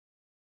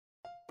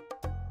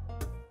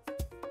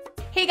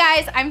Hey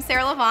guys, I'm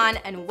Sarah Lavonne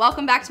and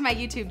welcome back to my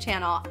YouTube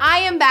channel. I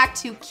am back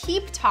to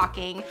keep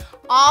talking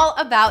all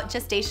about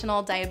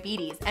gestational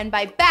diabetes. And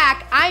by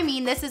back, I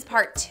mean this is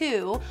part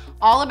 2,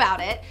 all about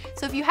it.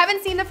 So if you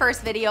haven't seen the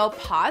first video,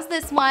 pause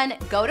this one,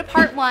 go to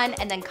part 1,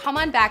 and then come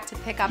on back to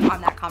pick up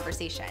on that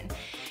conversation.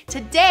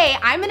 Today,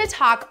 I'm gonna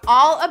talk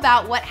all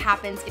about what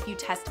happens if you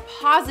test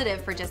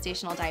positive for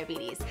gestational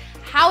diabetes,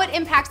 how it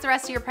impacts the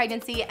rest of your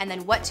pregnancy, and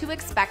then what to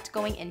expect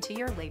going into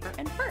your labor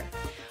and birth.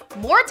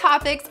 More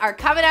topics are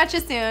coming at you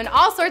soon,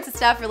 all sorts of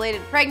stuff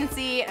related to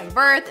pregnancy and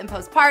birth and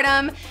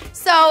postpartum.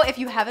 So if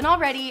you haven't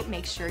already,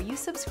 make sure you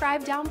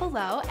subscribe down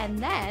below, and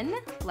then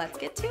let's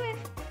get to it.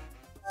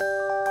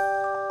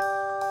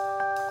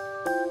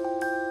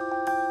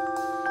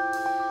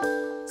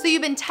 So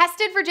you've been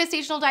tested for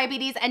gestational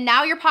diabetes and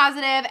now you're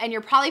positive and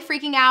you're probably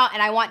freaking out,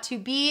 and I want to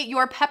be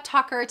your pep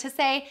talker to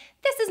say,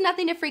 this is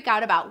nothing to freak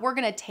out about. We're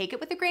gonna take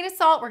it with a grain of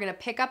salt. We're gonna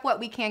pick up what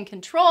we can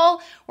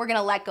control. We're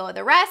gonna let go of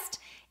the rest.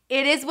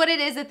 It is what it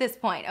is at this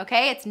point,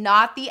 okay? It's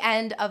not the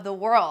end of the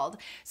world.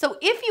 So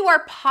if you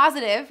are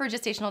positive for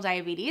gestational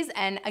diabetes,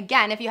 and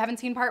again, if you haven't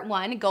seen part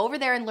 1, go over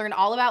there and learn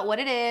all about what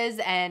it is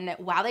and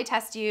while they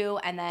test you,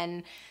 and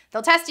then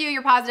they'll test you,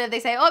 you're positive, they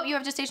say, oh, you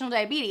have gestational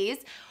diabetes.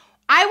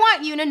 I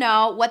want you to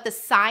know what the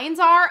signs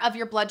are of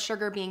your blood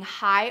sugar being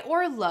high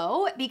or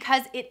low,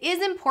 because it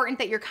is important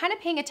that you're kind of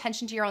paying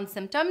attention to your own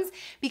symptoms,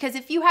 because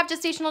if you have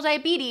gestational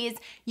diabetes,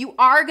 you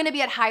are gonna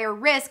be at higher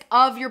risk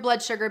of your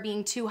blood sugar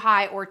being too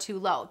high or too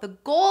low. The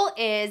goal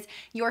is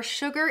your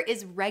sugar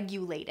is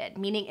regulated,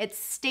 meaning it's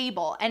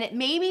stable, and it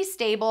may be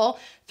stable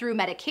through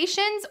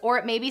medications, or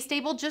it may be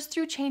stable just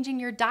through changing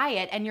your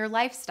diet and your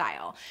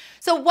lifestyle.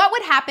 So what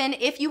would happen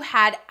if you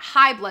had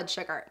high blood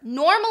sugar?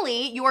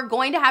 Normally, you are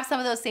going to have some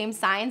of those same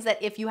signs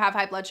that if you have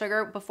high blood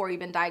sugar before you've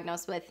been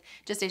diagnosed with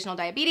gestational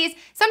diabetes.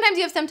 Sometimes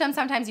you have symptoms,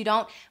 sometimes you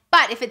don't.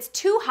 But if it's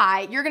too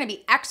high, you're gonna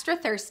be extra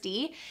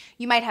thirsty.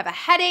 You might have a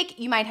headache,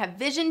 you might have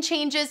vision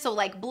changes, so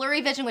like blurry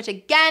vision, which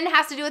again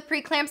has to do with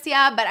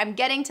preeclampsia, but I'm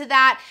getting to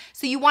that.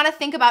 So you wanna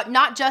think about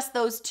not just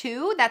those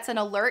two. That's an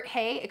alert,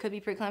 hey, it could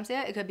be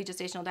preeclampsia, it could be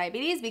gestational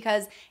diabetes,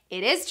 because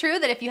it is true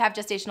that if you have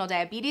gestational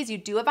diabetes, you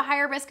do have a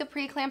higher risk of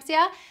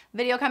preeclampsia.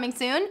 Video coming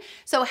soon.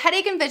 So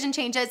headache and vision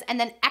changes, and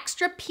then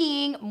extra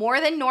peeing,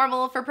 more than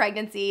normal for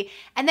pregnancy,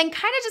 and then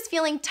kind of just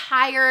feeling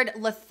tired,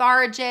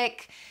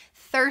 lethargic,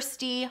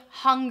 thirsty,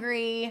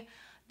 hungry.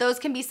 Those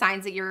can be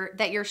signs that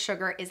your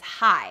sugar is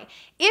high.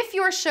 If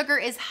your sugar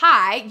is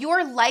high,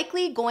 you're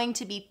likely going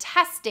to be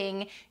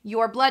testing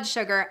your blood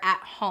sugar at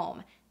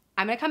home.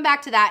 I'm gonna come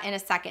back to that in a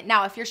second.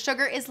 Now, if your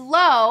sugar is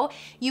low,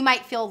 you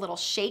might feel a little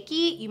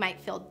shaky, you might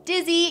feel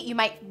dizzy, you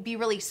might be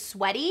really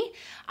sweaty.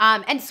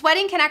 And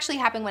sweating can actually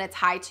happen when it's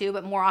high too,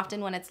 but more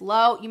often when it's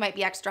low. You might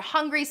be extra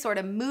hungry, sort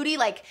of moody,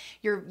 like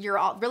you're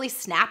all really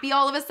snappy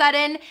all of a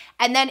sudden.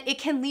 And then it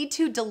can lead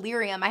to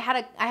delirium. I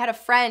had a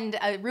friend,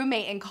 a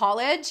roommate in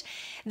college,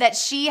 that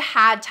she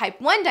had type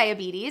 1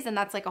 diabetes, and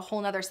that's like a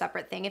whole nother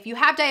separate thing. If you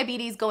have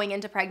diabetes going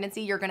into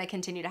pregnancy, you're gonna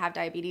continue to have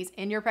diabetes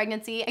in your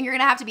pregnancy, and you're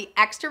gonna have to be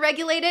extra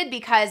regulated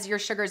because your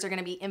sugars are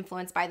gonna be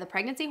influenced by the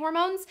pregnancy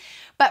hormones.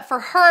 But for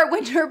her,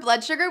 when her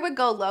blood sugar would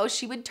go low,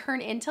 she would turn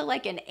into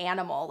like an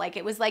animal. Like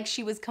it was like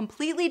she was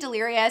completely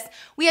delirious.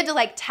 We had to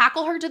like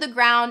tackle her to the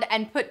ground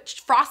and put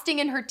frosting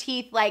in her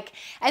teeth. Like,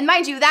 and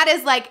mind you, that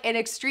is like an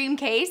extreme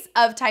case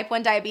of type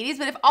 1 diabetes.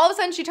 But if all of a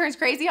sudden she turns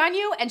crazy on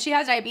you and she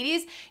has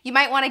diabetes, you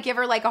might wanna give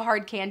her like a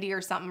hard candy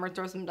or something, or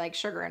throw some like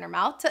sugar in her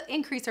mouth to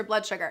increase her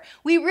blood sugar.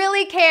 We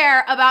really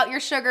care about your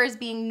sugars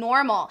being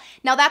normal.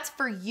 Now that's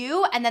for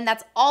you, and then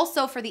that's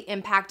also for the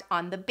impact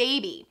on the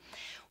baby.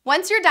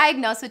 Once you're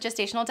diagnosed with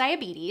gestational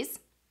diabetes,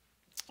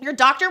 your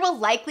doctor will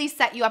likely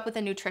set you up with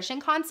a nutrition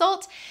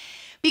consult,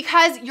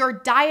 because your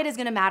diet is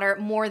gonna matter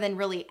more than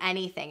really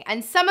anything.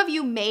 And some of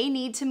you may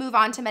need to move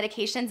on to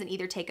medications and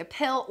either take a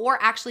pill or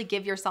actually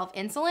give yourself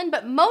insulin,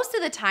 but most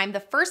of the time, the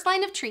first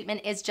line of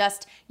treatment is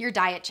just your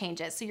diet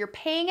changes. So you're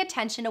paying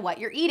attention to what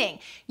you're eating.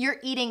 You're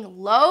eating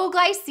low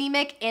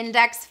glycemic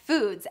index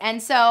foods.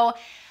 And so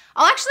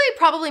I'll actually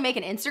probably make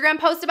an Instagram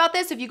post about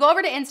this. If you go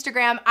over to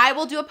Instagram, I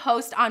will do a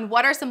post on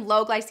what are some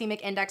low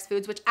glycemic index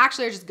foods, which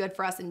actually are just good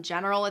for us in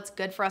general. It's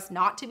good for us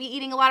not to be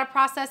eating a lot of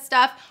processed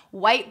stuff,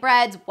 white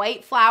breads,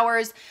 white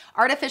flours,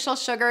 artificial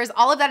sugars.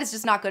 All of that is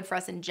just not good for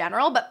us in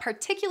general, but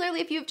particularly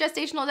if you have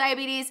gestational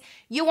diabetes,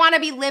 you wanna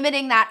be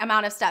limiting that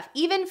amount of stuff.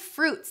 Even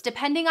fruits,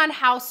 depending on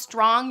how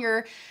strong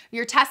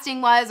your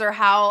testing was, or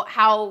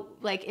how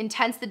like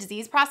intense the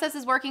disease process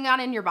is working on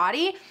in your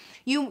body,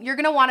 you're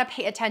gonna wanna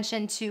pay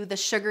attention to the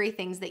sugary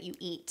things that you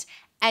eat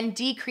and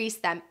decrease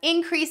them,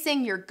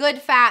 increasing your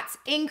good fats,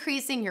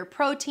 increasing your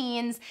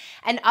proteins,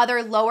 and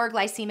other lower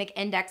glycemic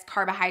index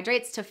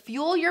carbohydrates to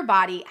fuel your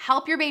body,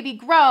 help your baby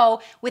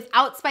grow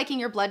without spiking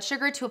your blood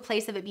sugar to a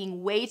place of it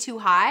being way too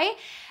high.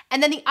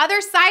 And then the other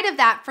side of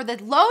that for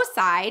the low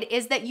side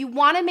is that you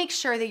wanna make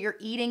sure that you're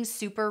eating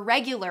super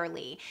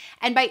regularly.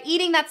 And by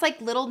eating, that's like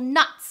little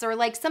nuts or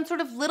like some sort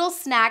of little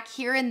snack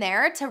here and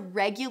there to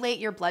regulate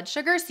your blood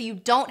sugar so you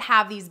don't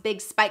have these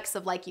big spikes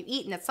of like you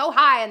eat and it's so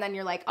high and then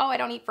you're like, oh, I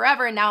don't eat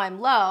forever and now I'm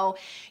low.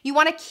 You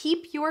wanna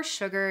keep your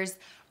sugars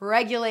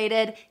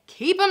regulated,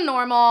 keep them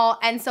normal.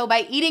 And so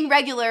by eating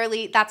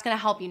regularly, that's gonna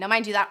help you. Now,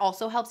 mind you, that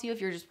also helps you if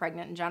you're just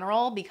pregnant in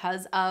general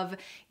because of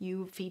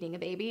you feeding a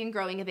baby and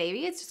growing a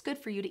baby. It's just good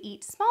for you to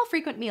eat small,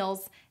 frequent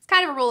meals. It's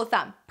kind of a rule of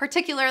thumb,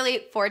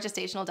 particularly for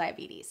gestational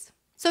diabetes.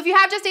 So if you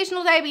have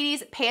gestational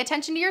diabetes, pay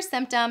attention to your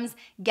symptoms,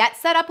 get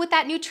set up with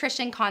that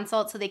nutrition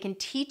consult so they can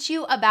teach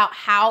you about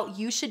how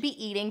you should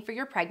be eating for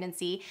your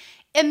pregnancy.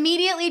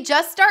 Immediately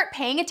just start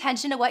paying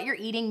attention to what you're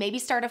eating. Maybe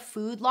start a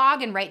food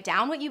log and write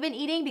down what you've been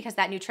eating because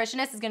that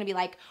nutritionist is gonna be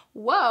like,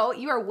 whoa,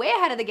 you are way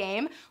ahead of the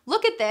game.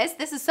 Look at this.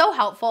 This is so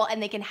helpful,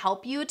 and they can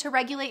help you to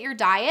regulate your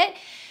diet.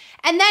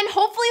 And then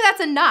hopefully that's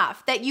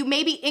enough that you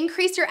maybe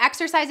increase your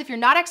exercise if you're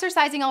not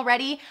exercising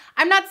already.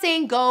 I'm not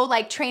saying go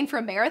like train for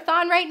a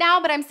marathon right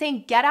now, but I'm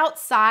saying get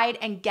outside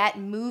and get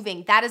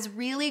moving. That is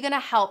really gonna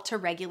help to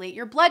regulate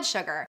your blood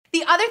sugar.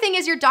 The other thing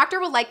is your doctor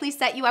will likely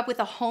set you up with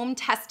a home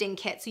testing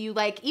kit. So you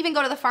like even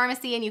go to the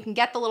pharmacy and you can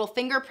get the little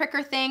finger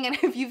pricker thing. And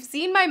if you've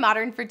seen my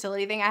modern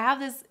fertility thing, I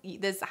have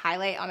this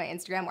highlight on my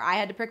Instagram where I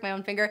had to prick my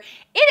own finger.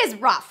 It is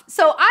rough.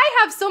 So I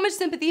have so much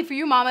sympathy for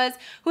you mamas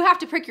who have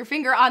to prick your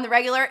finger on the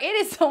regular. It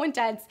is so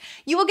intense.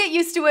 You will get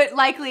used to it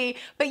likely,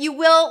 but you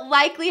will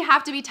likely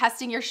have to be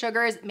testing your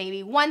sugars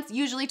maybe once,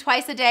 usually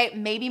twice a day,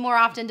 maybe more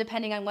often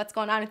depending on what's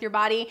going on with your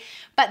body.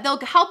 But they'll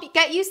help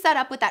get you set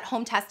up with that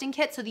home testing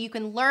kit so that you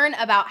can learn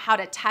about how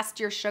to test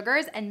your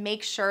sugars and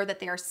make sure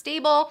that they are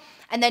stable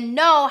and then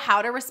know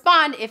how to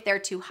respond if they're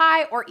too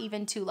high or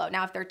even too low.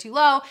 Now, if they're too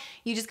low,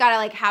 you just gotta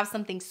like have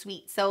something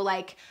sweet. So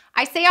like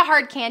I say a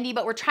hard candy,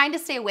 but we're trying to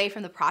stay away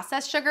from the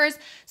processed sugars.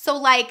 So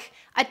like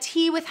a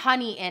tea with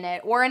honey in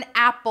it or an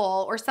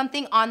apple or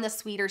something on the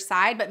sweeter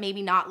side, but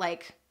maybe not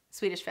like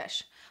Swedish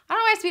fish. I don't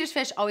know why Swedish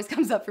fish always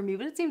comes up for me,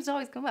 but it seems to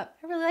always come up.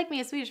 I really like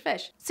me a Swedish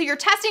fish. So you're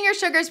testing your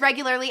sugars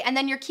regularly and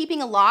then you're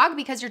keeping a log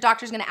because your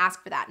doctor's gonna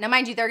ask for that. Now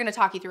mind you, they're gonna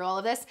talk you through all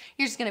of this.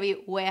 You're just gonna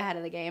be way ahead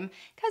of the game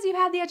because you've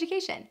had the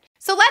education.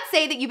 So let's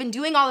say that you've been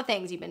doing all the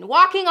things. You've been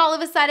walking all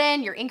of a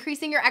sudden, you're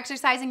increasing your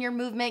exercise and your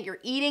movement, you're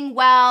eating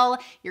well,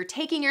 you're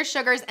taking your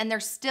sugars and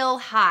they're still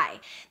high.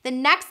 The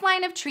next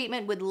line of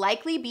treatment would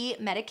likely be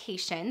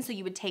medication. So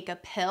you would take a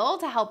pill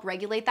to help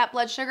regulate that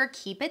blood sugar,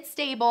 keep it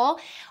stable.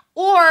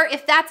 Or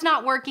if that's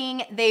not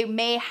working, they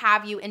may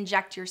have you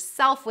inject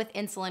yourself with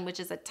insulin, which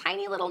is a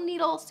tiny little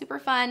needle, super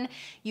fun.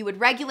 You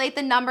would regulate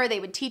the number. They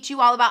would teach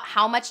you all about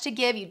how much to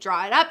give. You'd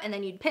draw it up and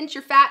then you'd pinch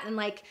your fat and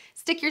like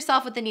stick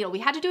yourself with the needle. We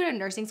had to do it in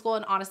nursing school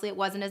and honestly, it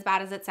wasn't as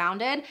bad as it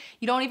sounded.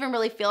 You don't even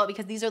really feel it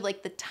because these are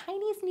like the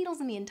tiniest needles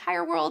in the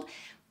entire world,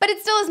 but it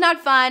still is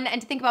not fun.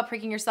 And to think about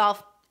pricking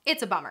yourself,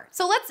 it's a bummer.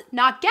 So let's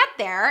not get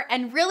there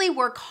and really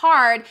work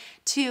hard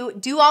to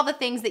do all the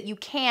things that you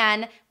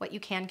can, what you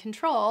can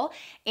control,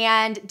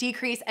 and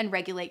decrease and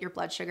regulate your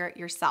blood sugar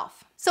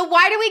yourself. So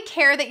why do we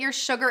care that your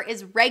sugar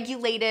is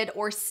regulated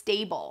or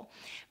stable?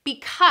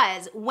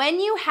 Because when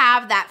you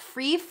have that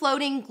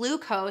free-floating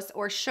glucose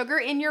or sugar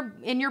in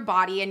your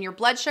body and your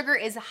blood sugar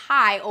is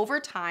high over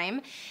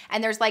time,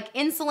 and there's like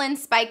insulin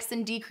spikes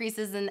and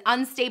decreases and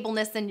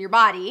unstableness in your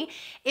body,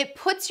 it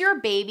puts your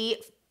baby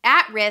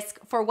at risk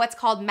for what's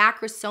called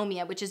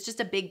macrosomia, which is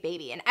just a big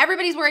baby. And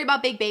everybody's worried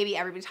about big baby.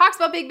 Everybody talks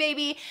about big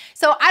baby.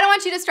 So I don't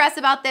want you to stress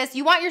about this.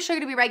 You want your sugar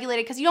to be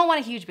regulated because you don't want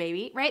a huge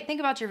baby, right? Think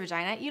about your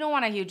vagina. You don't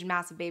want a huge,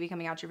 massive baby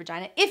coming out your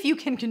vagina if you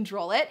can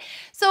control it.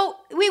 So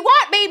we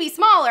want baby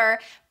smaller,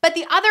 but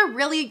the other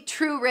really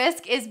true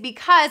risk is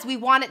because we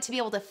want it to be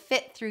able to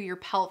fit through your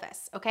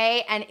pelvis,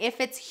 okay? And if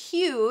it's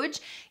huge,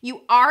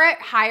 you are at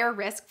higher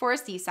risk for a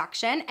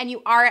C-section and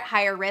you are at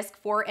higher risk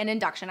for an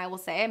induction. I will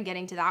say, I'm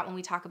getting to that when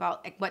we talk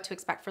about what to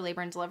expect for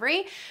labor and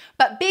delivery.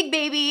 But big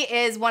baby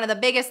is one of the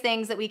biggest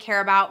things that we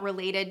care about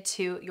related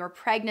to your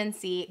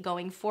pregnancy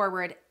going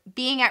forward,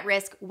 being at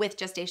risk with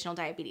gestational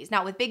diabetes.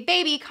 Now with big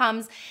baby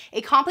comes a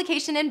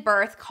complication in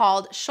birth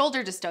called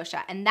shoulder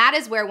dystocia. And that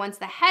is where once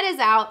the head is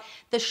out,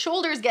 the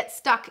shoulders get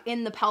stuck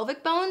in the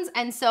pelvic bones.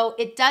 And so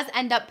it does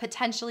end up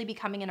potentially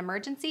becoming an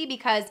emergency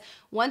because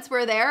once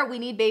we're there, we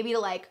need baby to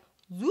like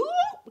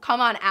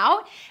come on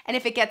out. And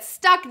if it gets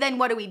stuck, then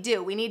what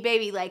do? We need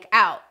baby like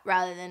out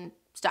rather than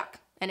stuck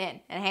and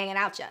in and hanging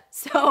out ya.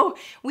 So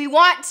we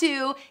want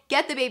to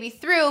get the baby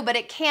through, but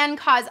it can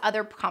cause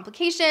other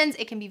complications.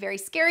 It can be very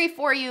scary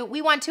for you.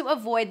 We want to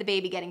avoid the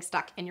baby getting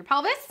stuck in your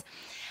pelvis.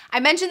 I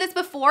mentioned this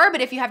before,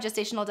 but if you have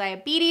gestational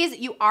diabetes,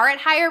 you are at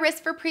higher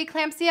risk for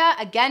preeclampsia.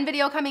 Again,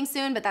 video coming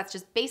soon, but that's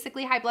just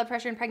basically high blood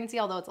pressure in pregnancy,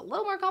 although it's a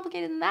little more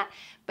complicated than that,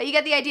 but you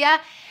get the idea.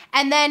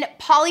 And then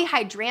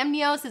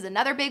polyhydramnios is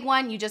another big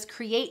one. You just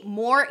create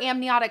more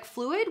amniotic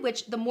fluid,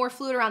 which the more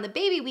fluid around the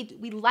baby,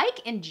 we like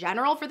in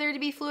general for there to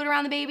be fluid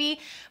around the baby,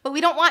 but we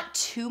don't want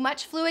too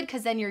much fluid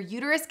because then your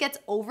uterus gets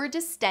over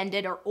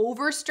distended or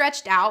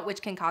overstretched out,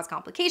 which can cause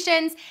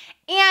complications.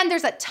 And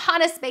there's a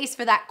ton of space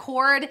for that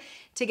cord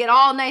to get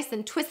all nice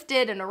and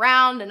twisted and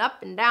around and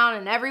up and down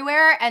and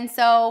everywhere. And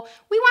so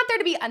we want there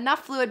to be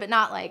enough fluid, but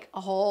not like a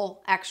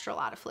whole extra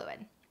lot of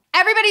fluid.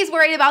 Everybody's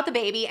worried about the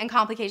baby and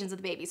complications of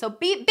the baby. So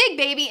big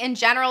baby in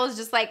general is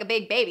just like a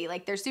big baby.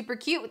 Like they're super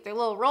cute with their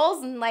little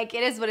rolls and like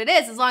it is what it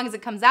is as long as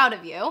it comes out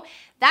of you.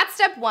 That's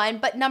step one.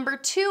 But number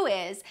two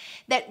is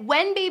that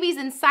when baby's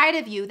inside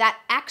of you, that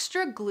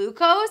extra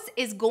glucose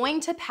is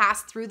going to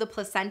pass through the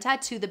placenta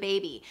to the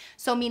baby.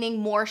 So meaning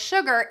more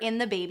sugar in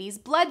the baby's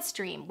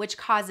bloodstream, which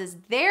causes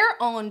their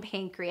own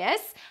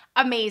pancreas,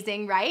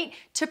 amazing, right?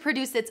 To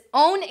produce its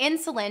own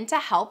insulin to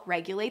help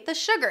regulate the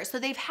sugar. So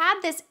they've had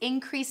this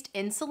increased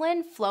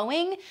insulin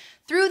flowing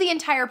through the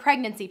entire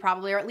pregnancy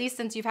probably, or at least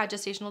since you've had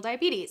gestational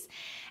diabetes.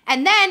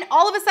 And then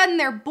all of a sudden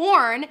they're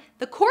born,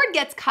 the cord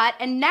gets cut,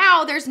 and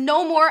now there's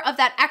no more of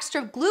that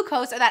extra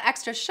glucose or that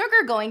extra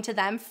sugar going to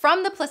them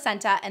from the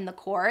placenta and the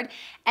cord.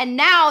 And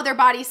now their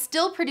body's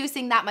still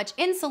producing that much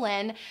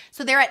insulin,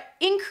 so they're at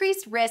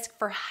increased risk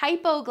for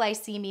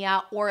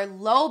hypoglycemia or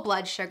low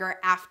blood sugar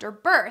after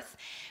birth.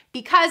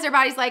 Because their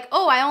body's like,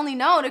 oh, I only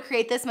know to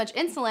create this much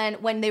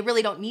insulin when they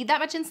really don't need that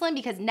much insulin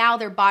because now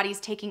their body's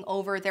taking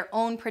over their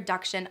own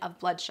production of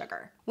blood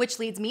sugar. Which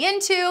leads me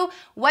into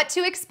what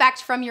to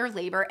expect from your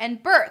labor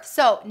and birth.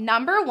 So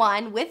number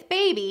one, with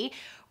baby,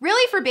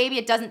 really for baby,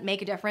 it doesn't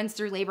make a difference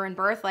through labor and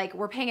birth. Like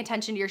we're paying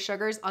attention to your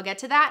sugars, I'll get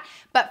to that.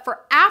 But for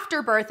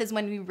after birth is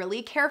when we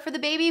really care for the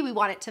baby. We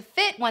want it to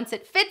fit. Once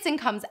it fits and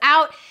comes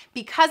out,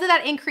 because of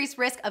that increased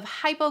risk of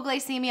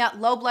hypoglycemia,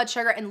 low blood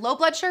sugar, and low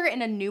blood sugar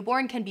in a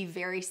newborn can be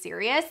very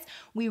serious.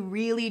 We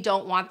really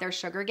don't want their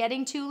sugar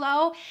getting too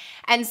low.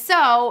 And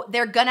so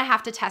they're gonna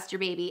have to test your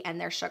baby and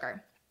their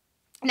sugar.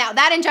 Now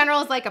that in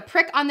general is like a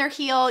prick on their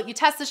heel. You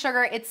test the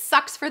sugar, it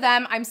sucks for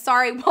them. I'm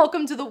sorry,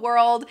 welcome to the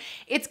world.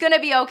 It's gonna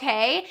be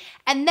okay.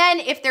 And then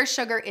if their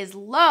sugar is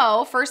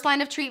low, first line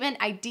of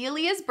treatment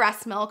ideally is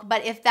breast milk,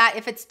 but if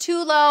it's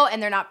too low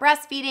and they're not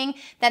breastfeeding,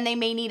 then they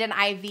may need an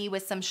IV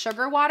with some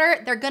sugar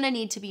water. They're gonna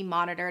need to be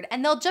monitored,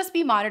 and they'll just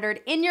be monitored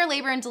in your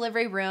labor and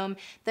delivery room.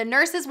 The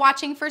nurse is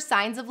watching for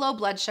signs of low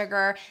blood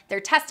sugar. They're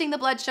testing the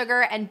blood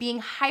sugar and being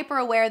hyper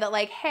aware that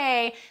like,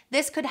 hey,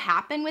 this could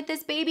happen with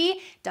this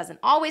baby. Doesn't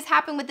always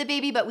happen with the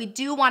baby, but we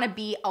do want to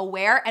be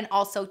aware and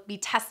also be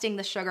testing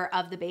the sugar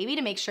of the baby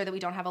to make sure that we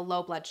don't have a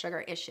low blood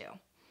sugar issue.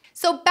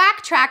 So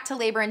backtrack to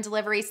labor and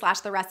delivery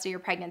 / the rest of your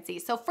pregnancy.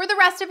 So for the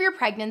rest of your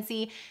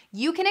pregnancy,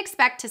 you can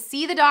expect to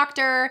see the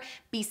doctor,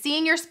 be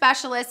seeing your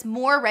specialist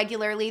more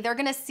regularly. They're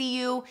gonna see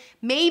you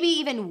maybe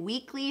even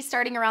weekly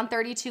starting around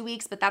 32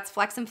 weeks, but that's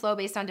flex and flow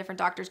based on different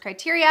doctors'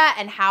 criteria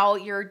and how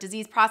your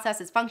disease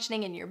process is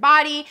functioning in your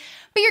body.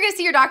 But you're gonna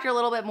see your doctor a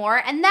little bit more,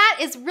 and that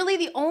is really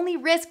the only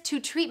risk to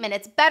treatment.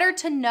 It's better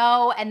to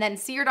know and then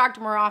see your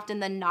doctor more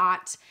often than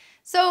not.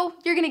 So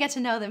you're gonna get to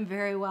know them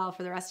very well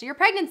for the rest of your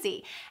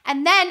pregnancy.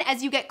 And then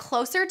as you get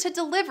closer to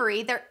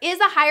delivery, there is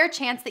a higher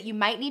chance that you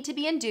might need to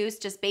be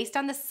induced just based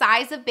on the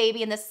size of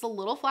baby, and this is a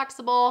little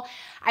flexible.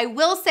 I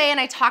will say, and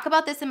I talk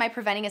about this in my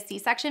Preventing a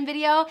C-Section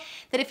video,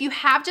 that if you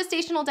have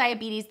gestational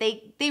diabetes,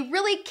 they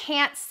really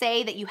can't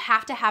say that you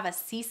have to have a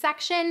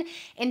C-section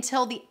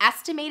until the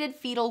estimated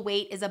fetal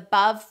weight is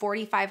above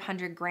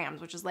 4,500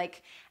 grams, which is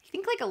like, I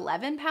think like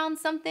 11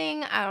 pounds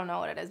something. I don't know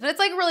what it is, but it's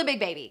like a really big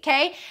baby,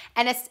 okay?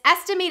 And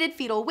estimated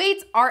fetal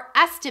weights are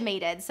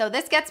estimated. So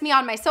this gets me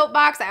on my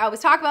soapbox. I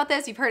always talk about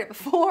this, you've heard it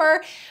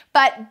before,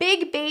 but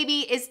big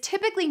baby is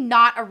typically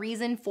not a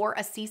reason for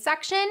a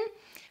C-section.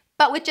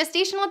 But with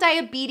gestational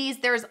diabetes,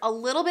 there's a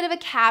little bit of a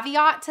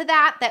caveat to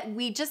that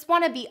we just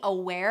wanna be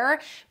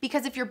aware,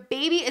 because if your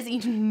baby is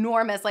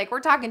enormous, like we're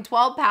talking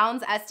 12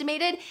 pounds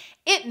estimated,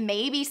 it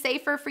may be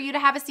safer for you to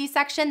have a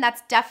C-section.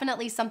 That's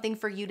definitely something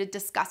for you to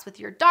discuss with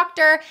your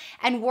doctor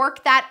and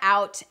work that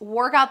out,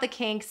 work out the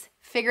kinks,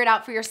 figure it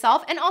out for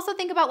yourself, and also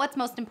think about what's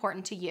most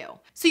important to you.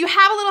 So you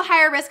have a little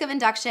higher risk of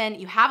induction,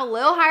 you have a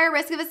little higher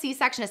risk of a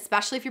C-section,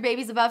 especially if your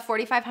baby's above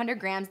 4,500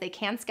 grams. They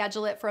can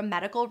schedule it for a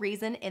medical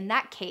reason in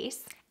that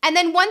case. And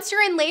then once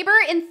you're in labor,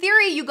 in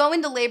theory, you go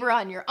into labor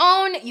on your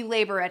own, you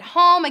labor at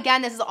home.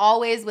 Again, this is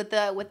always with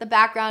the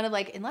background of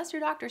like, unless your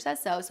doctor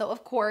says so. So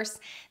of course,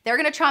 they're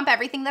gonna trump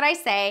everything that I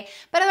say,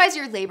 but otherwise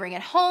you're laboring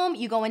at home.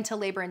 You go into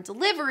labor and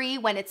delivery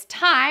when it's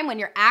time, when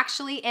you're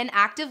actually in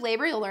active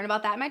labor. You'll learn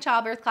about that in my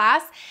childbirth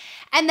class.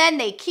 And then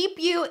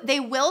they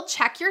will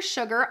check your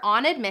sugar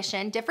on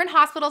admission. Different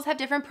hospitals have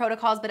different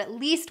protocols, but at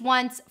least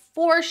once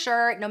for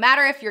sure, no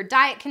matter if you're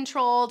diet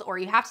controlled or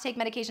you have to take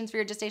medications for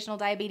your gestational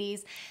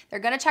diabetes, they're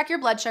gonna check your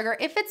blood sugar.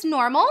 If it's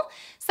normal,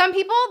 some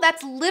people,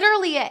 that's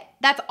literally it.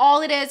 That's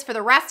all it is for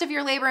the rest of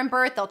your labor and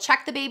birth. They'll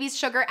check the baby's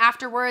sugar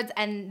afterwards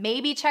and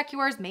maybe check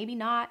yours, maybe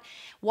not.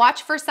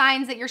 Watch for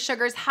signs that your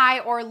sugar's high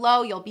or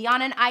low. You'll be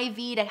on an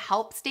IV to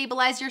help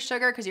stabilize your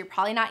sugar because you're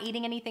probably not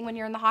eating anything when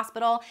you're in the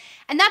hospital.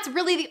 And that's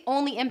really the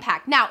only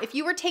impact. Now, if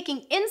you were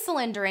taking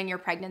insulin during your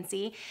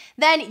pregnancy,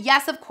 then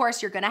yes, of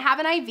course, you're gonna have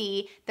an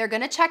IV. They're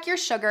gonna check your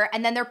sugar,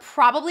 and then they're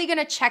probably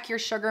gonna check your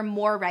sugar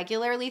more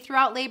regularly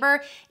throughout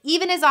labor,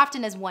 even as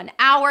often as as 1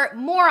 hour,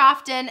 more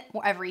often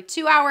every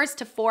 2 hours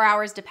to 4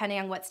 hours, depending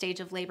on what stage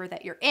of labor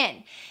that you're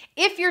in.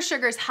 If your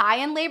sugar's high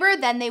in labor,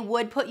 then they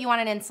would put you on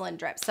an insulin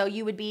drip. So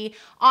you would be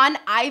on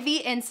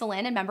IV insulin.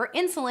 And remember,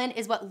 insulin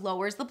is what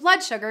lowers the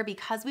blood sugar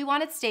because we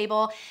want it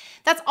stable.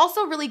 That's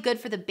also really good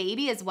for the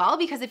baby as well,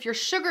 because if your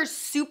sugar's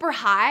super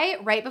high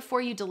right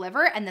before you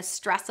deliver, and the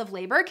stress of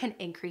labor can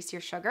increase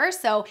your sugar.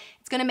 So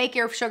it's gonna make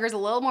your sugars a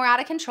little more out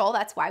of control.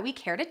 That's why we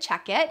care to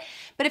check it.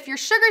 But if your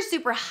sugar's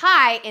super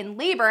high in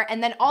labor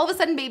and then all of a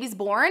sudden baby's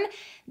born,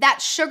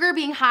 that sugar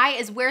being high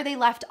is where they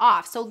left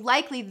off. So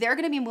likely they're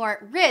gonna be more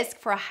at risk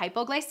for a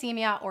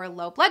hypoglycemia or a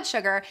low blood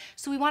sugar.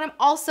 So we want them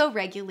also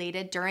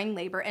regulated during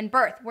labor and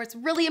birth, where it's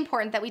really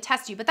important that we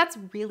test you. But that's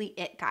really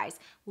it, guys.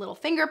 Little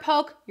finger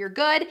poke, you're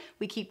good.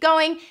 We keep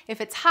going.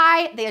 If it's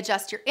high, they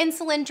adjust your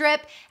insulin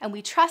drip, and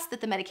we trust that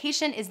the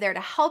medication is there to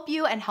help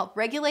you and help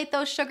regulate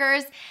those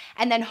sugars.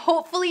 And then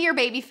hopefully your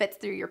baby fits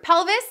through your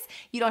pelvis.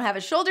 You don't have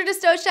a shoulder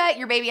dystocia.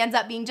 Your baby ends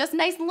up being just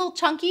nice and little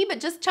chunky, but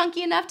just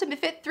chunky enough to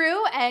fit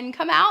through and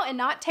come out and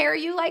not tear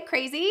you like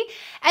crazy.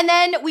 And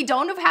then we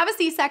don't have a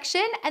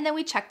C-section, and then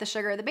we check the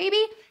sugar of the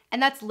baby,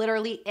 and that's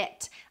literally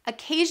it.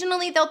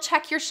 Occasionally they'll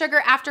check your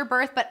sugar after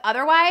birth, but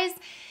otherwise,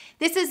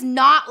 this is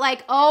not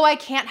like, oh, I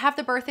can't have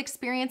the birth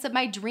experience of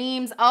my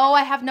dreams. Oh,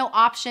 I have no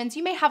options.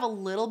 You may have a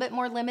little bit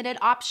more limited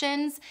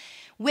options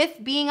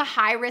with being a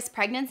high-risk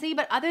pregnancy,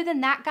 but other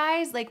than that,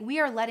 guys, like, we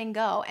are letting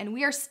go, and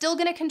we are still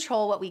gonna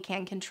control what we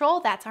can control.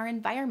 That's our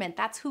environment.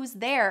 That's who's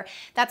there.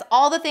 That's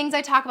all the things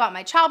I talk about in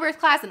my childbirth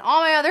class and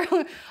all my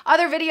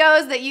other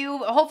videos that you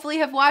hopefully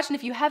have watched. And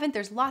if you haven't,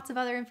 there's lots of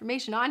other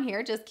information on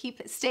here. Just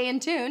keep staying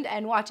tuned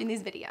and watching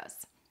these videos.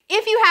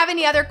 If you have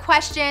any other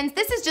questions,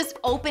 this is just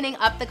opening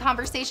up the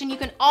conversation. You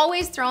can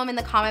always throw them in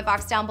the comment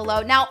box down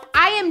below. Now,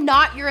 I am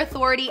not your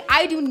authority.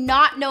 I do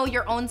not know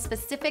your own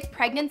specific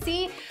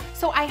pregnancy.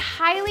 So I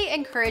highly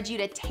encourage you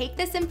to take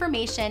this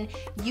information,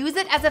 use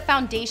it as a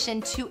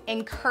foundation to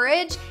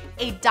encourage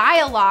a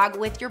dialogue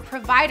with your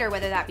provider,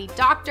 whether that be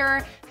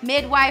doctor,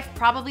 midwife,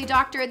 probably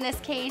doctor in this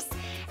case,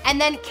 and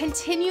then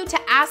continue to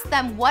ask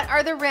them, what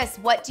are the risks?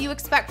 What do you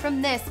expect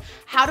from this?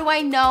 How do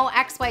I know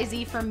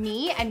XYZ for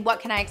me? And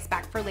what can I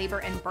expect for labor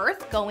and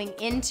birth going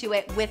into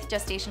it with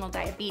gestational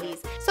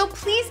diabetes? So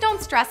please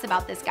don't stress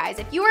about this, guys.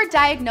 If you are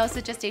diagnosed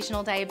with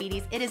gestational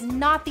diabetes, it is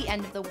not the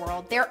end of the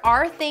world. There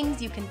are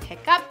things you can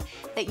pick up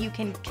that you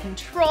can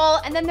control,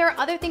 and then there are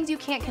other things you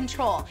can't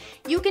control.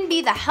 You can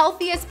be the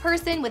healthiest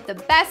person with the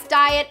best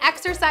diet,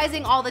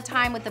 exercising all the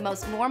time with the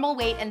most normal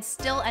weight, and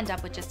still end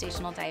up with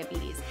gestational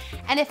diabetes.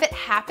 And if it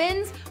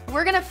happens,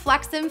 we're gonna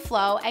flex and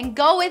flow and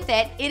go with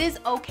it. It is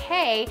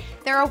okay.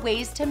 There are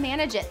ways to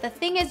manage it. The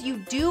thing is, you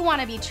do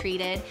wanna be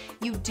treated,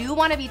 you do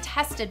wanna be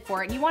tested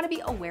for it, and you wanna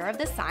be aware of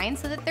the signs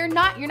so that you're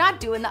not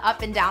doing the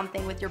up and down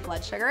thing with your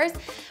blood sugars.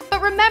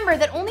 But remember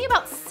that only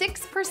about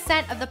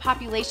 6% of the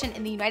population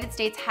in the United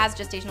States has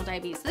gestational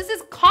diabetes. So this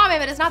is common,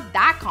 but it's not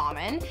that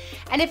common.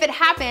 And if it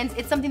happens,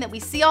 it's something that we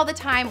see all the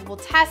time. We'll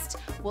test,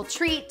 we'll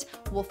treat,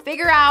 we'll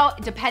figure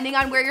out depending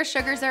on where your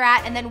sugars are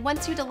at, and then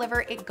once you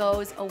deliver, it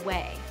goes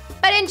away.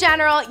 But in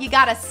general, you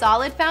got a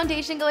solid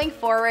foundation going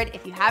forward.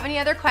 If you have any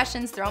other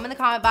questions, throw them in the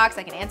comment box.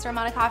 I can answer them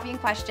on a coffee and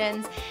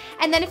questions.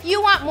 And then if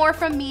you want more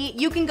from me,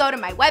 you can go to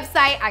my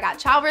website. I got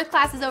childbirth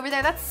classes over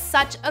there. That's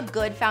such a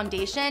good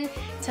foundation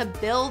to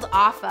build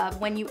off of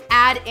when you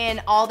add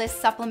in all this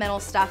supplemental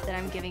stuff that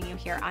I'm giving you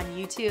here on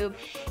YouTube.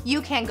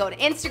 You can go to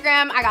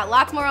Instagram. I got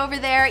lots more over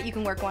there. You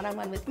can work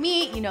one-on-one with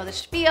me. You know the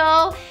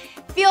spiel.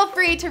 Feel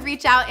free to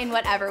reach out in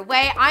whatever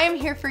way. I am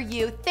here for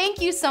you.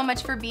 Thank you so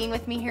much for being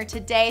with me here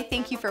today.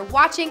 Thank you for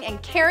watching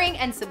and caring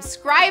and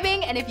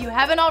subscribing. And if you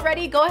haven't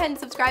already, go ahead and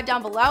subscribe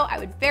down below. I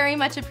would very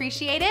much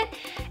appreciate it.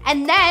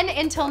 And then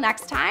until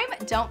next time,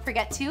 don't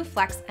forget to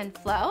flex and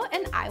flow,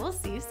 and I will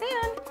see you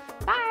soon.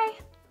 Bye.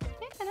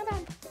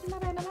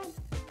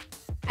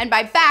 And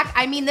by back,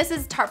 I mean this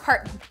is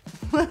part.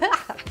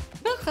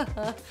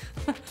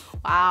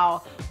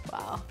 Wow.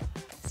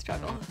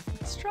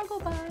 Struggle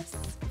bus.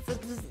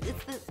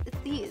 It's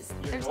these.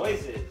 Your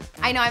noises.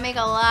 I know, I make a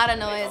lot of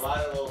noise. A lot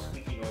of little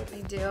squeaky noises.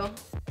 I do.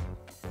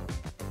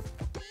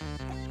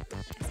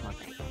 I smell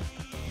great.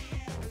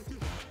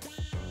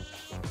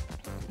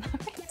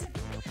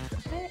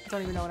 I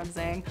don't even know what I'm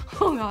saying.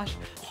 Oh gosh.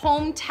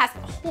 Home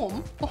testing.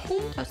 Oh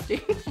my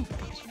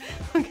gosh.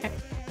 Okay.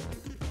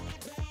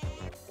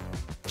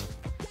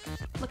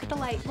 Look at the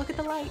light. Look at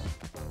the light.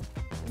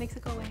 It makes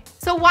it go away.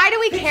 So why do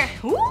we care?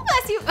 Ooh,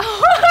 bless you.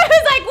 I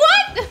was like, what?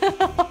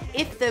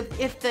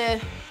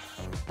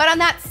 But on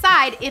that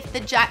side, if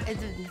the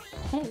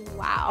oh,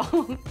 wow,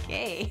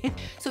 okay.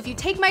 So if you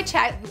take my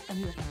chat,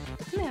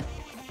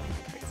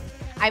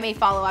 I may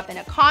follow up in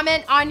a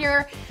comment on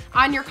your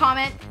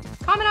comment.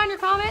 Comment on your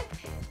comment.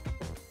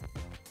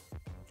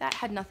 That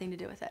had nothing to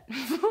do with it.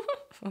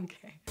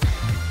 Okay.